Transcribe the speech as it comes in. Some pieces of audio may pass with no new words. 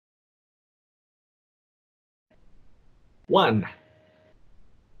one.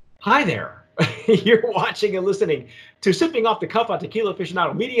 Hi there. You're watching and listening to Sipping Off the Cuff on Tequila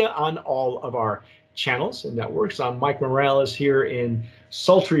Aficionado Media on all of our channels and networks. I'm Mike Morales here in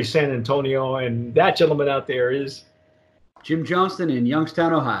sultry San Antonio, and that gentleman out there is Jim Johnston in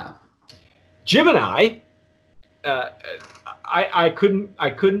Youngstown, Ohio. Jim and I couldn't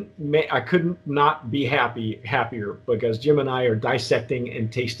not be happier because Jim and I are dissecting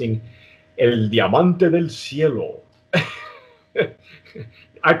and tasting El Diamante del Cielo.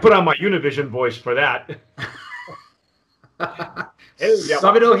 I put on my Univision voice for that.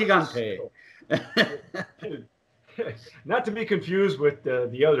 Sabido Gigante. Not to be confused with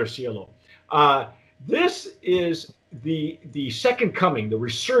the other Cielo. This is the second coming, the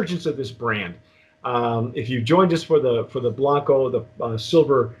resurgence of this brand. If you joined us for the Blanco, the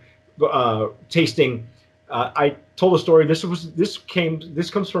silver tasting, I told a story. This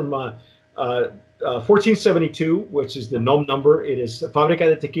comes from 1472, which is the NOM number. It is Fábrica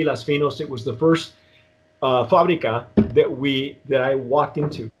de Tequilas Finos. It was the first fábrica that I walked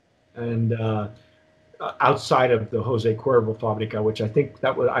into, and outside of the Jose Cuervo fábrica, which I think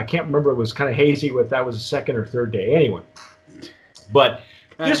I can't remember. It was kind of hazy with that was the second or third day. Anyway, but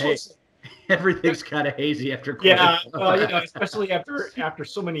this was. Everything's kind of hazy after. Yeah, well, especially after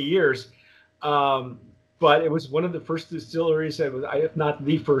so many years. But it was one of the first distilleries if not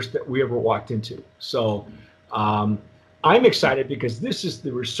the first, that we ever walked into. So I'm excited because this is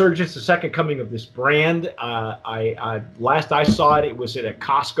the resurgence, the second coming of this brand. Last I saw it, it was at a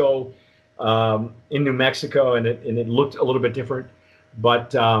Costco in New Mexico, and it looked a little bit different.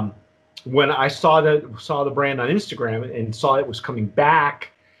 But when I saw the brand on Instagram and saw it was coming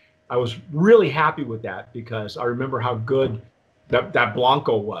back, I was really happy with that because I remember how good that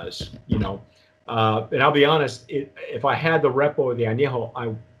Blanco was, and I'll be honest, if I had the Repo or the Añejo,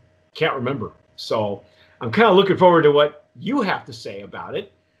 I can't remember. So I'm kind of looking forward to what you have to say about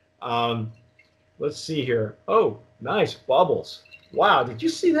it. Let's see here. Oh, nice bubbles. Wow, did you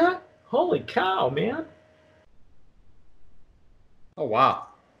see that? Holy cow, man. Oh, wow.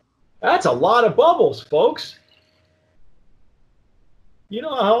 That's a lot of bubbles, folks. You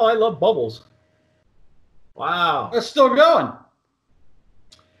know how I love bubbles. Wow. It's still going.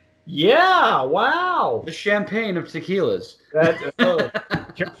 Yeah, wow. The champagne of tequilas.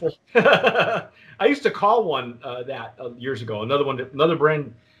 Careful. I used to call one that years ago. Another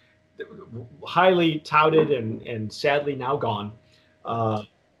brand, highly touted and sadly now gone.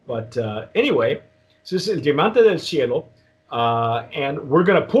 But anyway, so this is Diamante del Cielo, and we're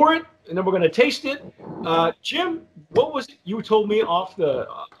going to pour it, and then we're going to taste it. Jim, what was it you told me off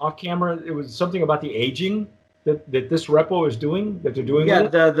camera? It was something about the aging that this Repo is doing, that they're doing. Yeah,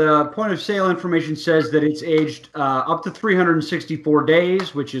 the point of sale information says that it's aged up to 364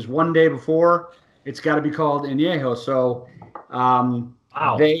 days, which is one day before it's got to be called Añejo. So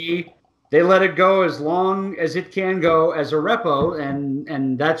wow. They let it go as long as it can go as a Repo,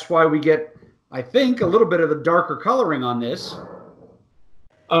 and that's why we get, I think, a little bit of a darker coloring on this.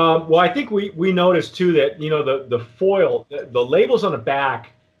 Well, I think we noticed too that the foil, the labels on the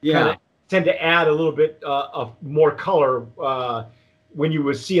back, kind of tend to add a little bit of more color when you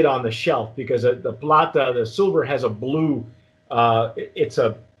would see it on the shelf, because the plata, the silver, has a blue. It's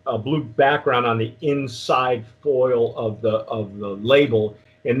a blue background on the inside foil of the label,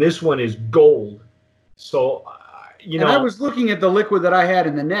 and this one is gold. So and I was looking at the liquid that I had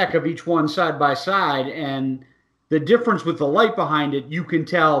in the neck of each one side by side, and the difference with the light behind it, you can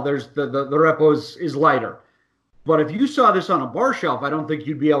tell there's the Repo is lighter. But if you saw this on a bar shelf, I don't think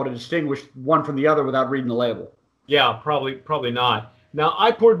you'd be able to distinguish one from the other without reading the label. Yeah, probably not. Now,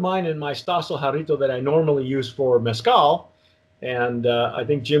 I poured mine in my Stasso Jarrito that I normally use for mezcal, and I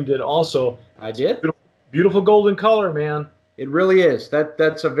think Jim did also. I did. Beautiful golden color, man. It really is.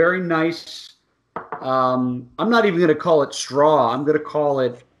 That's a very nice. I'm not even going to call it straw. I'm going to call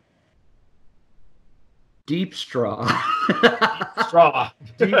it deep straw. Deep straw.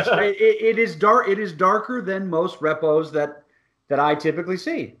 It is dark. It is darker than most Repos that I typically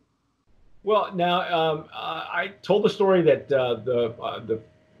see. Well, now I told the story that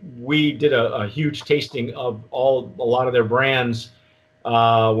we did a huge tasting of a lot of their brands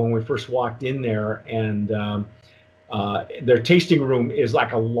when we first walked in there, and their tasting room is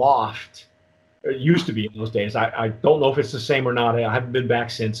like a loft. It used to be in those days. I don't know if it's the same or not. I haven't been back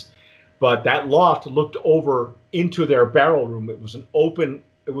since. But that loft looked over into their barrel room. It was open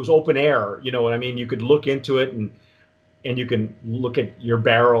air. You know what I mean? You could look into it, and you can look at your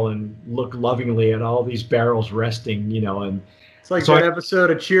barrel and look lovingly at all these barrels resting. And It's like that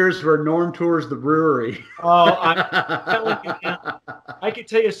episode of Cheers where Norm tours the brewery. Oh, I'm telling you, man, I could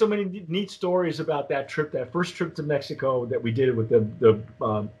tell you so many neat stories about that trip, that first trip to Mexico that we did with the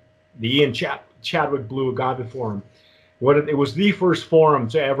Ian Chadwick Blue Agave Forum. It was the first forum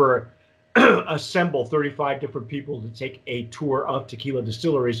to ever assemble 35 different people to take a tour of tequila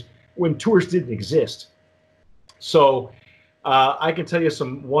distilleries when tours didn't exist. So I can tell you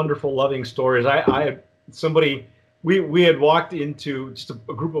some wonderful, loving stories. I had somebody. We had walked into, just a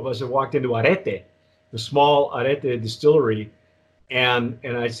group of us had walked into Arete, the small Arete distillery, and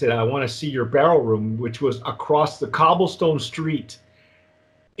I said, I want to see your barrel room, which was across the cobblestone street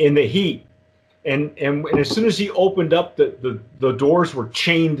in the heat. And as soon as he opened up, the doors were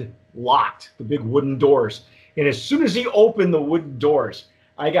chained locked, the big wooden doors. And as soon as he opened the wooden doors,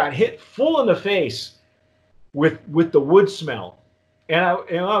 I got hit full in the face with the wood smell. And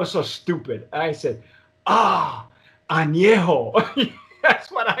I was so stupid. I said, añejo. That's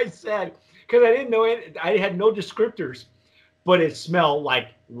what I said, because I didn't know it. I had no descriptors, but it smelled like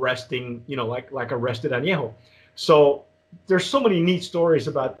resting, like a rested añejo. So there's so many neat stories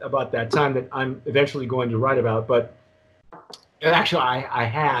about that time that I'm eventually going to write about. But actually,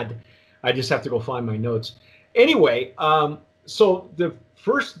 I just have to go find my notes. Anyway, so the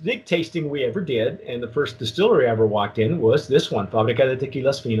first big tasting we ever did, and the first distillery I ever walked in, was this one, Fábrica de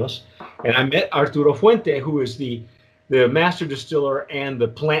Tequilas Finos. And I met Arturo Fuente, who is the master distiller and the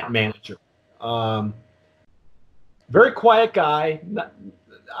plant manager. Very quiet guy.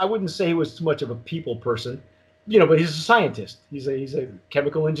 I wouldn't say he was too much of a people person, but he's a scientist. He's a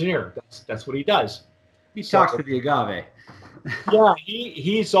chemical engineer. That's what he does. He talks to the agave. Yeah,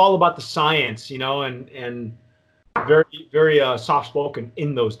 he's all about the science, and very, very soft spoken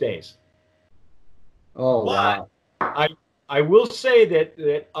in those days. Oh, wow. I will say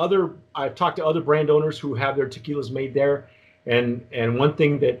that I've talked to other brand owners who have their tequilas made there, and one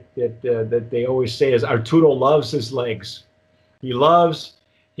thing that they always say is Arturo loves his legs. He loves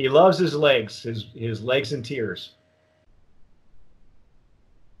his legs, his legs and tears.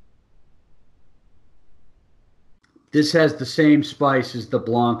 This has the same spice as the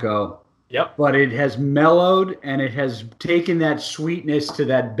Blanco. Yep. But it has mellowed, and it has taken that sweetness to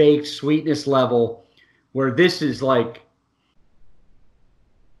that baked sweetness level, where this is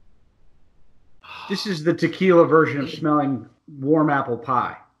the tequila version of smelling warm apple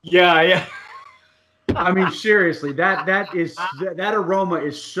pie. Yeah. I mean, seriously, that aroma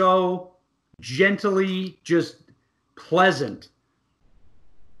is so gently just pleasant.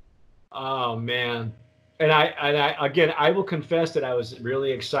 Oh man. And I will confess that I was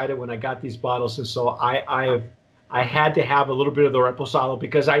really excited when I got these bottles, and so I had to have a little bit of the Reposado,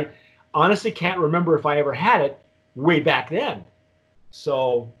 because I honestly can't remember if I ever had it way back then.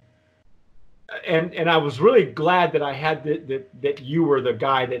 So, and I was really glad that I had that you were the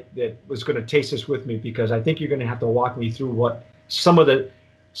guy that was going to taste this with me, because I think you're going to have to walk me through what some of the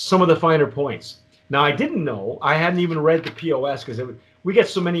finer points. Now, I didn't know, I hadn't even read the POS, because we get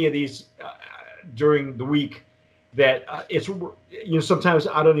so many of these during the week that it's sometimes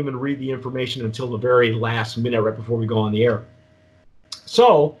I don't even read the information until the very last minute right before we go on the air.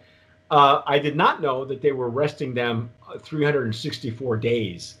 So I did not know that they were resting them 364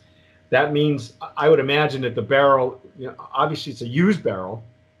 days. That means I would imagine that the barrel, obviously it's a used barrel,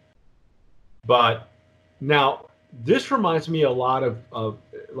 but now this reminds me a lot of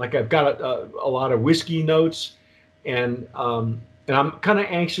like I've got a lot of whiskey notes, and I'm kind of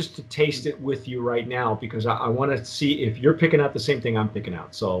anxious to taste it with you right now, because I want to see if you're picking out the same thing I'm picking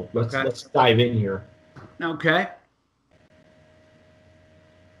out. So let's dive in here. Okay.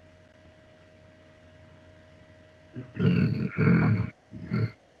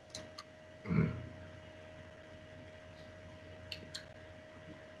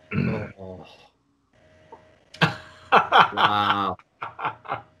 Oh. Wow.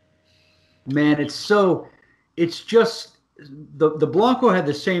 Man, it's just the Blanco had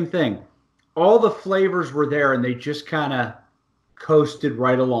the same thing. All the flavors were there, and they just kind of coasted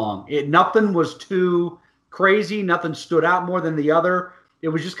right along. Nothing was too crazy. Nothing stood out more than the other. It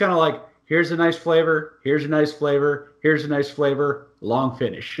was just kind of like, here's a nice flavor, here's a nice flavor, here's a nice flavor, long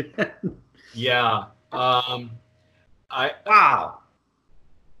finish. Yeah. Wow.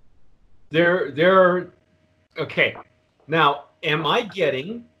 There. Okay. Now, am I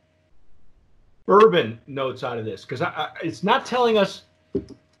getting bourbon notes out of this? Because it's not telling us.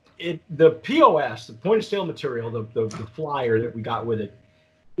 The POS, the point of sale material, the flyer that we got with it,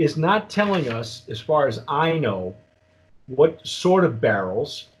 is not telling us, as far as I know, what sort of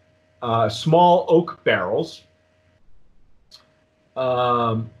barrels. Small oak barrels.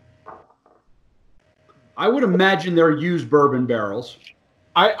 I would imagine they're used bourbon barrels.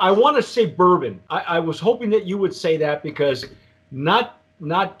 I want to say bourbon. I was hoping that you would say that because not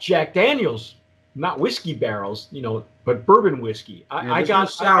Jack Daniels, not whiskey barrels, but bourbon whiskey. There's no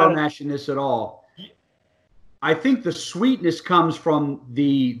sour mash in this at all. I think the sweetness comes from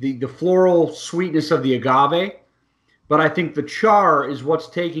the floral sweetness of the agave, but I think the char is what's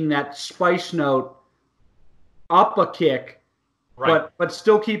taking that spice note up a kick, right, but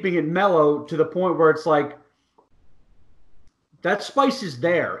still keeping it mellow to the point where it's like that spice is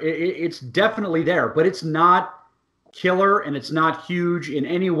there. It's definitely there, but it's not killer and it's not huge in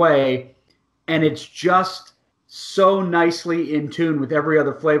any way, and it's just so nicely in tune with every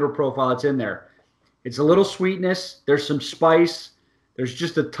other flavor profile that's in there. It's a little sweetness. There's some spice. There's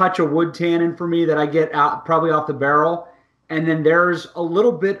just a touch of wood tannin for me that I get out probably off the barrel. And then there's a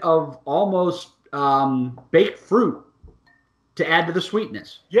little bit of almost baked fruit to add to the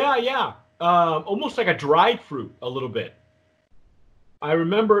sweetness. Yeah. Almost like a dried fruit a little bit. I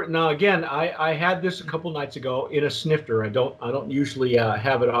remember, now again, I had this a couple nights ago in a snifter. I don't usually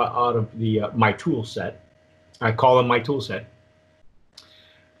have it out of my tool set. I call them my tool set.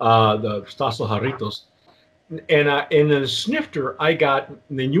 The Stasel Jarritos. And in the snifter,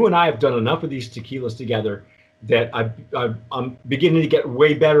 then you and I have done enough of these tequilas together that I'm beginning to get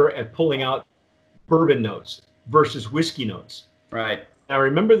way better at pulling out bourbon notes versus whiskey notes. Right. I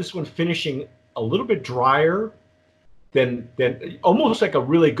remember this one finishing a little bit drier than almost like a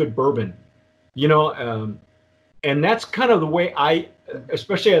really good bourbon, and that's kind of the way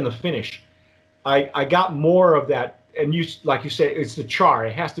especially on the finish, I got more of that. And like you said, it's the char.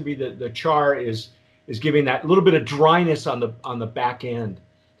 It has to be the char is giving that little bit of dryness on the back end,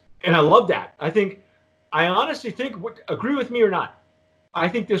 and I love that. I honestly think, agree with me or not, I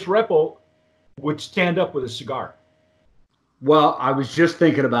think this Repo would stand up with a cigar. Well, I was just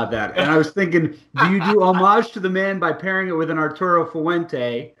thinking about that. And I was thinking, do you do homage to the man by pairing it with an Arturo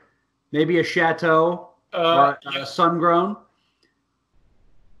Fuente, maybe a Chateau, or a Sun-Grown?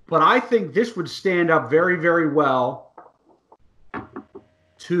 But I think this would stand up very, very well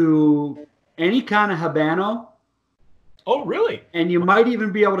to any kind of Habano. Oh, really? And you might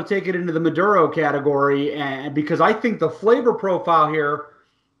even be able to take it into the Maduro category, and because I think the flavor profile here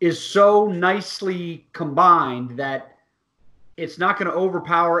is so nicely combined that it's not going to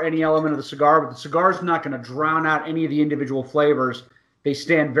overpower any element of the cigar, but the cigar is not going to drown out any of the individual flavors. They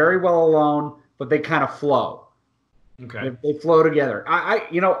stand very well alone, but they kind of flow. Okay. They flow together.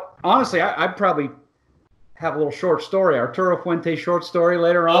 Honestly, I'd probably have a little short story, Arturo Fuente short story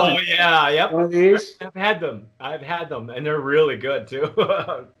later on. Oh, yeah, yep. One of these. I've had them, and they're really good, too.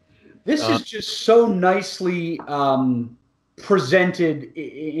 This is just so nicely presented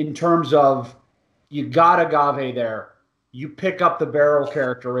in terms of you got agave there. You pick up the barrel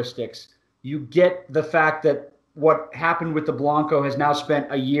characteristics. You get the fact that what happened with the Blanco has now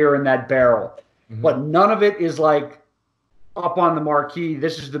spent a year in that barrel. Mm-hmm. But none of it is like up on the marquee.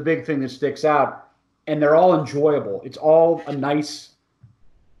 This is the big thing that sticks out. And they're all enjoyable. It's all a nice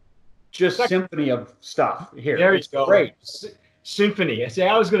symphony of stuff here. There you go. Great. Symphony.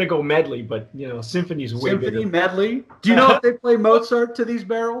 I was going to go medley, but symphony's way bigger. Symphony, medley. Do you know if they play Mozart to these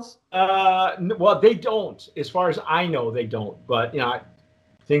barrels? Well, they don't. As far as I know, they don't. But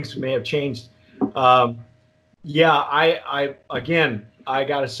things may have changed. I got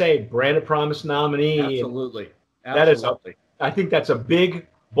to say, Brand of Promise nominee. Absolutely. That is. I think that's a big,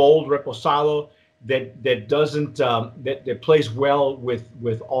 bold Reposado that doesn't that plays well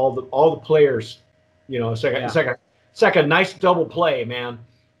with all the players. It's like a nice double play, man.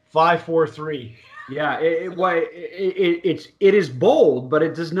 5-4-3. Yeah, it is bold, but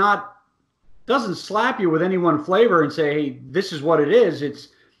it doesn't slap you with any one flavor and say, hey, this is what it is. It's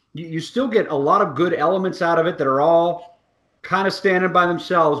you still get a lot of good elements out of it that are all kind of standing by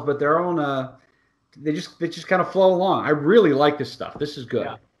themselves, but they're on they just kind of flow along. I really like this stuff. This is good.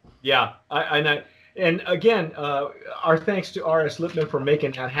 Yeah. And again, our thanks to R.S. Lipman for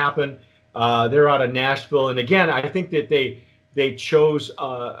making that happen. They're out of Nashville, and again, I think that they chose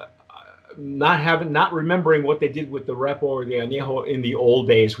not remembering what they did with the Repo or the Añejo in the old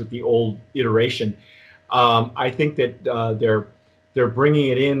days with the old iteration. I think that they're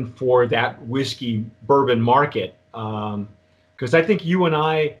bringing it in for that whiskey bourbon market, because I think you and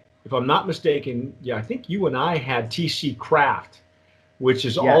I, if I'm not mistaken, I think you and I had TC Craft, which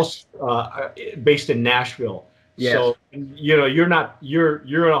is also based in Nashville. Yes. So you're in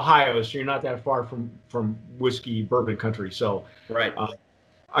Ohio, so you're not that far from whiskey bourbon country. So right,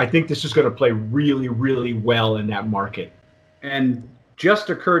 I think this is going to play really, really well in that market. And just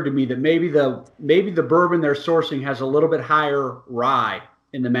occurred to me that maybe the bourbon they're sourcing has a little bit higher rye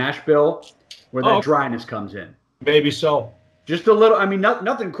in the mash bill where that dryness comes in. Maybe so. Just a little. I mean,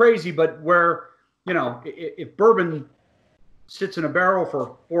 nothing crazy, but where, if bourbon sits in a barrel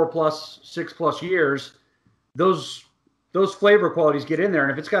for 4+, 6+ years, those flavor qualities get in there,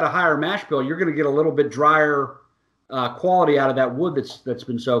 and if it's got a higher mash bill, you're going to get a little bit drier quality out of that wood that's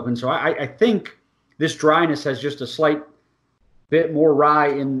been soaking. So I think this dryness has just a slight bit more rye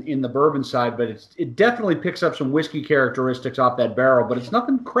in the bourbon side, but it definitely picks up some whiskey characteristics off that barrel, but it's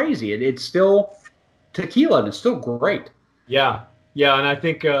nothing crazy. It's still tequila, and it's still great. Yeah, and I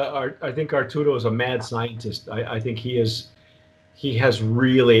think Arturo is a mad scientist. I think he has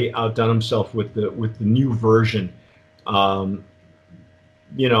really outdone himself with the new version.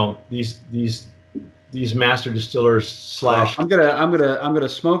 These master distillers / I'm gonna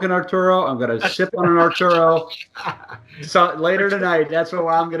smoke an Arturo. I'm gonna sip on an Arturo. So later tonight, that's what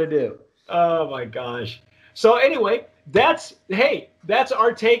I'm gonna do. Oh my gosh! So anyway, that's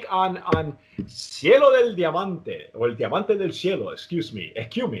our take on Cielo del Diamante, or El Diamante del Cielo. Excuse me,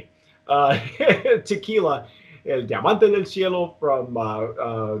 tequila, El Diamante del Cielo from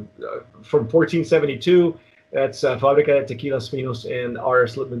 1472. That's Fábrica de Tequilas Finos and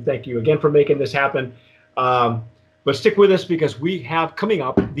R.S. Lippman. Thank you again for making this happen. But stick with us because we have coming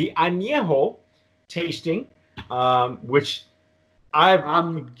up the Añejo tasting, which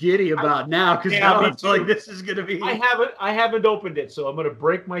I'm giddy about now because now it's like this is going to be. I haven't opened it, so I'm going to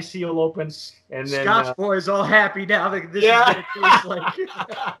break my seal open, and then Scotch boy's all happy now that this is going to taste like.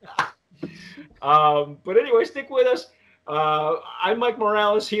 But anyway, stick with us. I'm Mike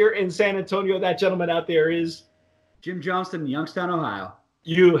Morales here in San Antonio. That gentleman out there is Jim Johnston, Youngstown, Ohio.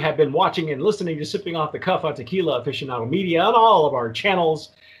 You have been watching and listening to Sipping Off the Cuff on Tequila Aficionado Media on all of our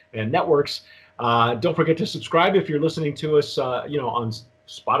channels and networks. Don't forget to subscribe if you're listening to us, on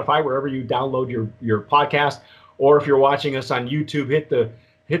Spotify, wherever you download your podcast, or if you're watching us on YouTube, hit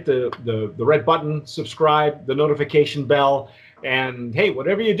the red button, subscribe, the notification bell, and hey,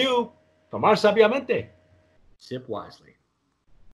 whatever you do, tomar sabiamente. Sip wisely.